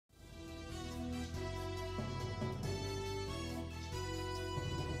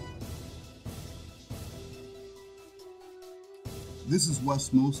This is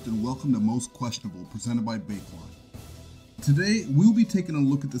Moast and welcome to Most Questionable, presented by Bakeline. Today, we'll be taking a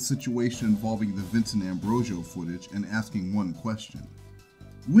look at the situation involving the Vincent Ambrosio footage and asking one question.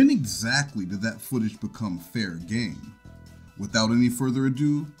 When exactly did that footage become fair game? Without any further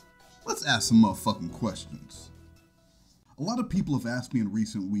ado, let's ask some motherfucking questions. A lot of people have asked me in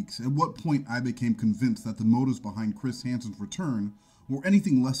recent weeks at what point I became convinced that the motives behind Chris Hansen's return were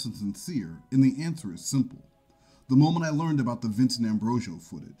anything less than sincere, and the answer is simple. The moment I learned about the Vincent Ambrosio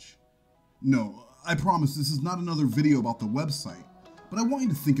footage. No, I promise this is not another video about the website, but I want you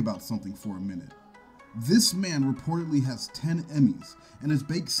to think about something for a minute. This man reportedly has 10 Emmys, and as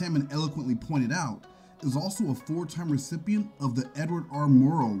Baked Salmon eloquently pointed out, is also a 4-time recipient of the Edward R.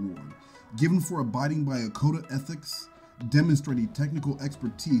 Murrow Award, given for abiding by a code of ethics, demonstrating technical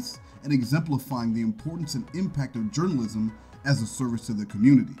expertise, and exemplifying the importance and impact of journalism as a service to the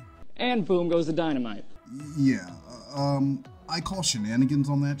community. And boom goes the dynamite. Yeah, I call shenanigans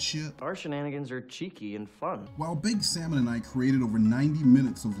on that shit. Our shenanigans are cheeky and fun. While Baked Salmon and I created over 90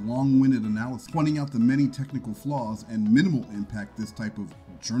 minutes of long-winded analysis pointing out the many technical flaws and minimal impact this type of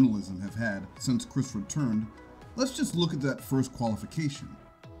journalism have had since Chris returned, let's just look at that first qualification,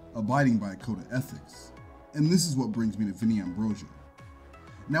 abiding by a code of ethics. And this is what brings me to Vinny Ambrosio.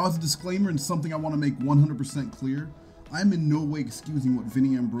 Now, as a disclaimer and something I want to make 100% clear, I'm in no way excusing what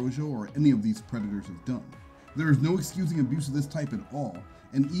Vinny Ambrosio or any of these predators have done. There is no excusing abuse of this type at all,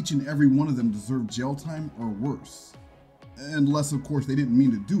 and each and every one of them deserve jail time or worse. Unless, of course, they didn't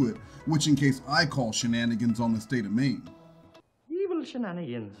mean to do it, which in case I call shenanigans on the state of Maine. Evil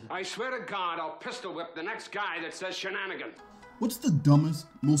shenanigans. I swear to God, I'll pistol whip the next guy that says shenanigan. What's the dumbest,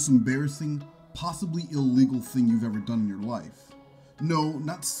 most embarrassing, possibly illegal thing you've ever done in your life? No,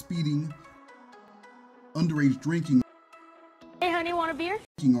 not speeding, underage drinking, Hey honey, want a beer?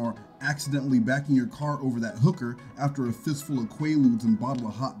 or accidentally backing your car over that hooker after a fistful of Quaaludes and bottle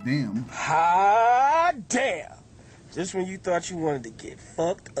of hot damn. Hot damn! Just when you thought you wanted to get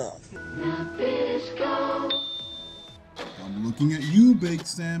fucked up. I'm looking at you, Baked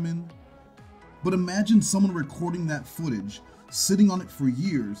Salmon. But imagine someone recording that footage, sitting on it for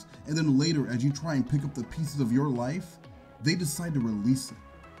years, and then later as you try and pick up the pieces of your life, they decide to release it.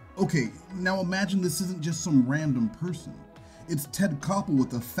 Okay, now imagine this isn't just some random person. It's Ted Koppel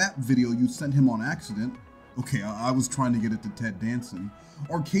with the FAP video you sent him on accident. Okay, I was trying to get it to Ted Danson.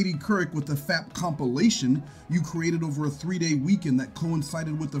 Or Katie Couric with the FAP compilation you created over a 3-day weekend that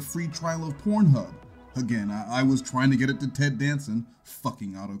coincided with the free trial of Pornhub. Again, I was trying to get it to Ted Danson.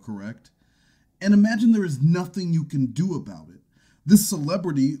 Fucking autocorrect. And imagine there is nothing you can do about it. This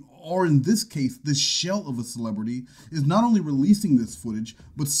celebrity, or in this case, this shell of a celebrity, is not only releasing this footage,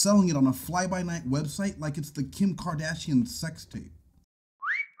 but selling it on a fly-by-night website like it's the Kim Kardashian sex tape.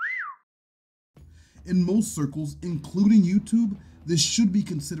 In most circles, including YouTube, this should be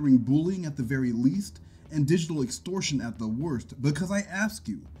considering bullying at the very least, and digital extortion at the worst, because I ask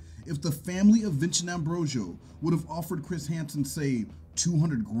you, if the family of Vincent Ambrosio would have offered Chris Hansen, say,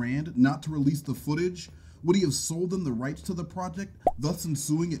 200 grand not to release the footage, would he have sold them the rights to the project, thus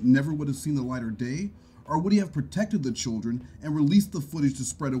ensuing it never would have seen the light of day? Or would he have protected the children and released the footage to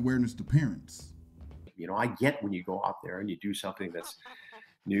spread awareness to parents? You know, I get when you go out there and you do something that's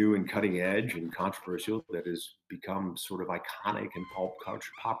new and cutting edge and controversial that has become sort of iconic in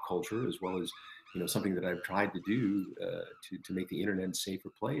pop culture, as well as, you know, something that I've tried to do to make the internet a safer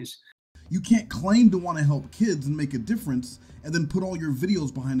place. You can't claim to want to help kids and make a difference and then put all your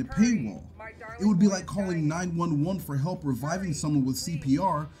videos behind a paywall. It would be like calling 911 for help reviving someone with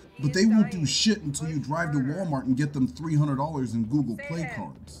CPR, but they won't do shit until you drive to Walmart and get them $300 in Google Play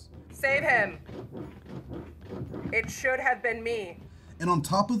cards. Save him. It should have been me. And on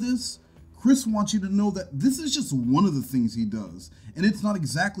top of this, Chris wants you to know that this is just one of the things he does, and it's not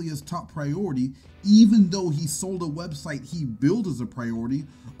exactly his top priority, even though he sold a website he billed as a priority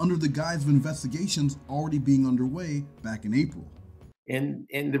under the guise of investigations already being underway back in April. And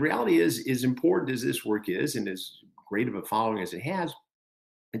the reality is, as important as this work is, and as great of a following as it has,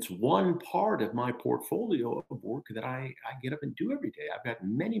 it's one part of my portfolio of work that I get up and do every day. I've got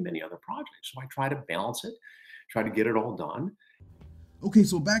many, many other projects, so I try to balance it, try to get it all done. Okay,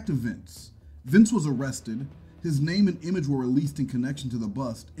 so back to Vince. Vince was arrested, his name and image were released in connection to the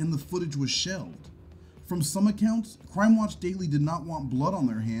bust, and the footage was shelved. From some accounts, Crime Watch Daily did not want blood on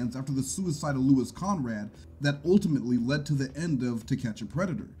their hands after the suicide of Louis Conrad that ultimately led to the end of To Catch a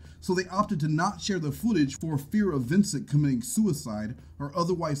Predator, so they opted to not share the footage for fear of Vincent committing suicide or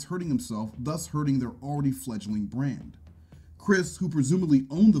otherwise hurting himself, thus hurting their already fledgling brand. Chris, who presumably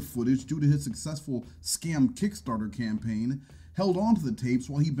owned the footage due to his successful scam Kickstarter campaign, held on to the tapes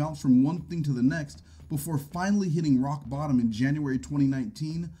while he bounced from one thing to the next before finally hitting rock bottom in January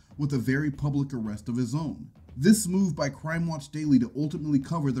 2019 with a very public arrest of his own. This move by Crime Watch Daily to ultimately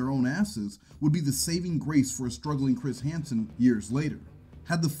cover their own asses would be the saving grace for a struggling Chris Hansen years later.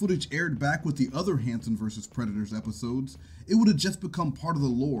 Had the footage aired back with the other Hansen vs. Predators episodes, it would have just become part of the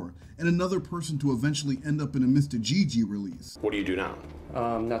lore and another person to eventually end up in a Mr. GG release. What do you do now?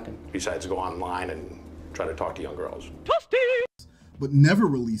 Nothing. Besides go online and try to talk to young girls. But never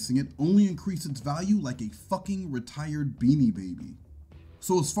releasing it only increased its value like a fucking retired Beanie Baby.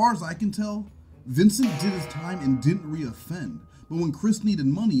 So as far as I can tell, Vincent did his time and didn't re-offend, but when Chris needed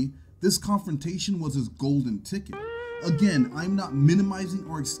money, this confrontation was his golden ticket. Again, I'm not minimizing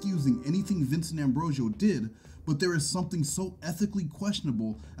or excusing anything Vincent Ambrosio did, but there is something so ethically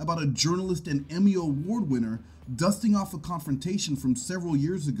questionable about a journalist and Emmy Award winner dusting off a confrontation from several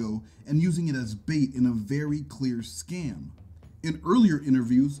years ago and using it as bait in a very clear scam. In earlier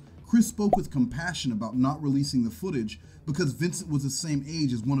interviews, Chris spoke with compassion about not releasing the footage because Vincent was the same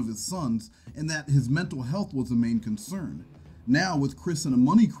age as one of his sons and that his mental health was the main concern. Now, with Chris in a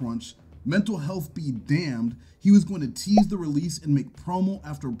money crunch, mental health be damned, he was going to tease the release and make promo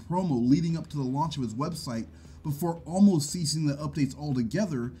after promo leading up to the launch of his website before almost ceasing the updates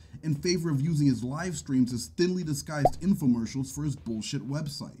altogether in favor of using his live streams as thinly disguised infomercials for his bullshit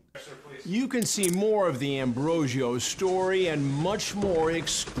website. You can see more of the Ambrosio story and much more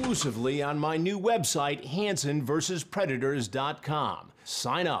exclusively on my new website, HansenVSPredators.com.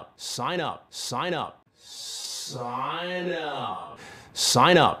 Sign up, sign up, sign up, sign up,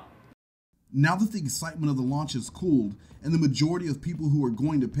 sign up. Now that the excitement of the launch has cooled, and the majority of people who are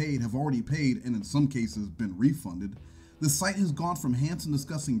going to pay it have already paid and in some cases been refunded, the site has gone from Hansen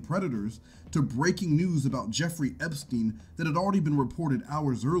discussing Predators to breaking news about Jeffrey Epstein that had already been reported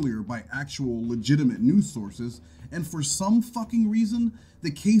hours earlier by actual legitimate news sources, and for some fucking reason, the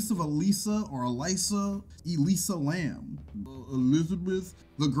case of Elisa Lam, Elizabeth,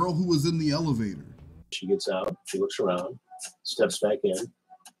 the girl who was in the elevator. She gets out, she looks around, steps back in,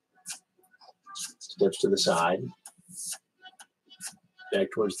 steps to the side, back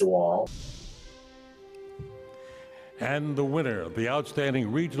towards the wall. And the winner of the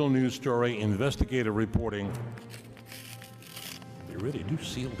Outstanding Regional News Story Investigative Reporting. They really do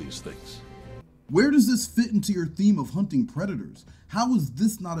seal these things. Where does this fit into your theme of hunting predators? How is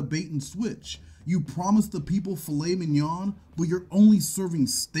this not a bait and switch? You promised the people filet mignon, but you're only serving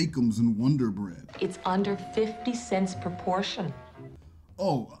steakums and Wonder Bread. It's under 50 cents per portion.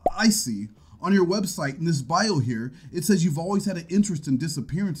 Oh, I see. On your website, in this bio here, it says you've always had an interest in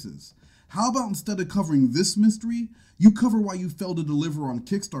disappearances. How about instead of covering this mystery, you cover why you failed to deliver on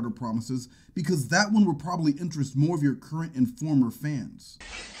Kickstarter promises, because that one would probably interest more of your current and former fans.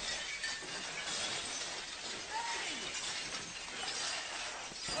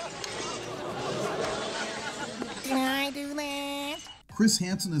 Can I do that? Chris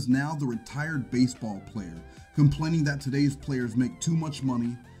Hansen is now the retired baseball player, complaining that today's players make too much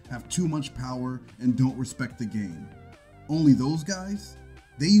money, have too much power, and don't respect the game. Only those guys?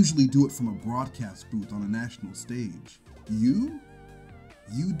 They usually do it from a broadcast booth on a national stage. You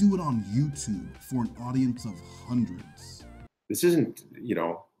do it on YouTube for an audience of hundreds. This isn't,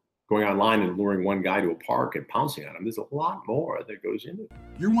 going online and luring one guy to a park and pouncing on him. There's a lot more that goes into it.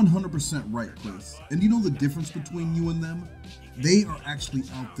 You're 100% right, Chris. And you know the difference between you and them? They are actually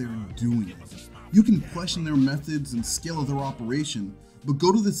out there doing it. You can question their methods and scale of their operation, but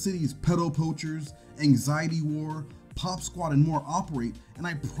go to the city's pedo poachers, anxiety war, Pop Squad, and more operate, and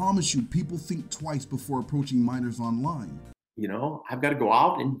I promise you people think twice before approaching minors online. I've got to go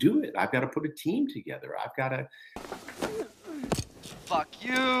out and do it. I've got to put a team together. I've got to... Fuck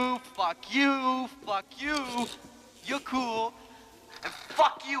you, fuck you, fuck you. You're cool. And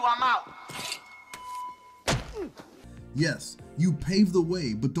fuck you, I'm out. Yes, you paved the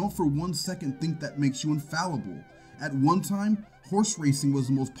way, but don't for 1 second think that makes you infallible. At one time, horse racing was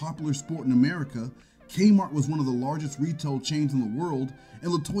the most popular sport in America, Kmart was one of the largest retail chains in the world,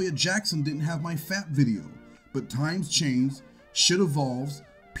 and LaToya Jackson didn't have my fat video. But times change, shit evolves,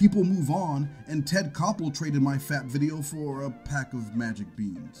 people move on, and Ted Koppel traded my fat video for a pack of magic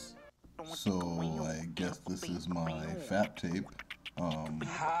beans. So I guess this is my fat tape.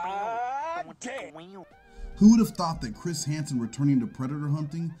 Who would have thought that Chris Hansen returning to predator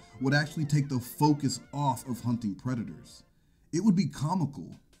hunting would actually take the focus off of hunting predators? It would be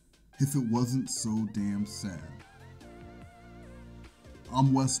comical if it wasn't so damn sad.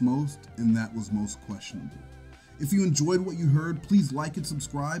 I'm Wes Moast, and that was Most Questionable. If you enjoyed what you heard, please like and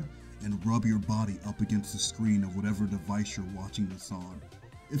subscribe, and rub your body up against the screen of whatever device you're watching this on.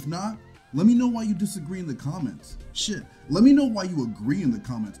 If not, Let me know why you disagree in the comments. Shit, let me know why you agree in the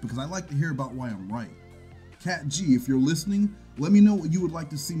comments, because I like to hear about why I'm right. Cat G, if you're listening, let me know what you would like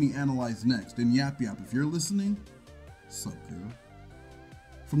to see me analyze next. And Yap Yap, if you're listening, sup girl.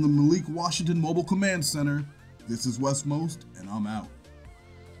 From the Malik Washington Mobile Command Center, this is Wes Moast, and I'm out.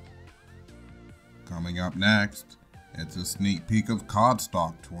 Coming up next, it's a sneak peek of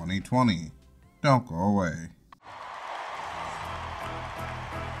Codstock 2020. Don't go away.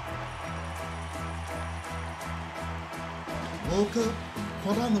 Woke up,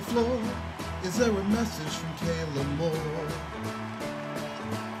 caught on the floor. Is there a message from Kayla Moore?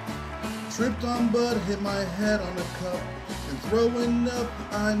 Tripped on Bud, hit my head on a cup, and throwing up,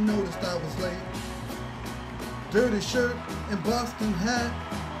 I noticed I was late. Dirty shirt and Boston hat,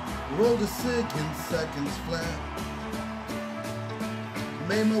 rolled a cig in seconds flat.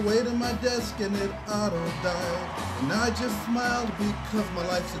 Made my way to my desk and it auto-dialed, and I just smiled because my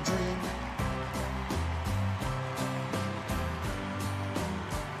life's a dream.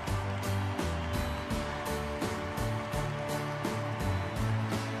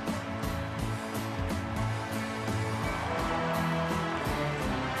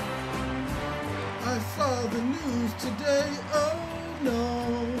 I saw the news today, oh no.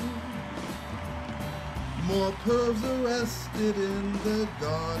 More pervs arrested in the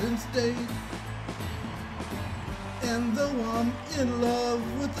Garden State. And though I'm in love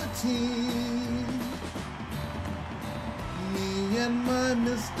with the team, me and my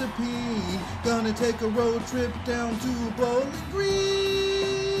Mr. P gonna take a road trip down to Bowling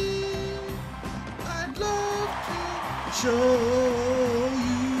Green. I'd love to show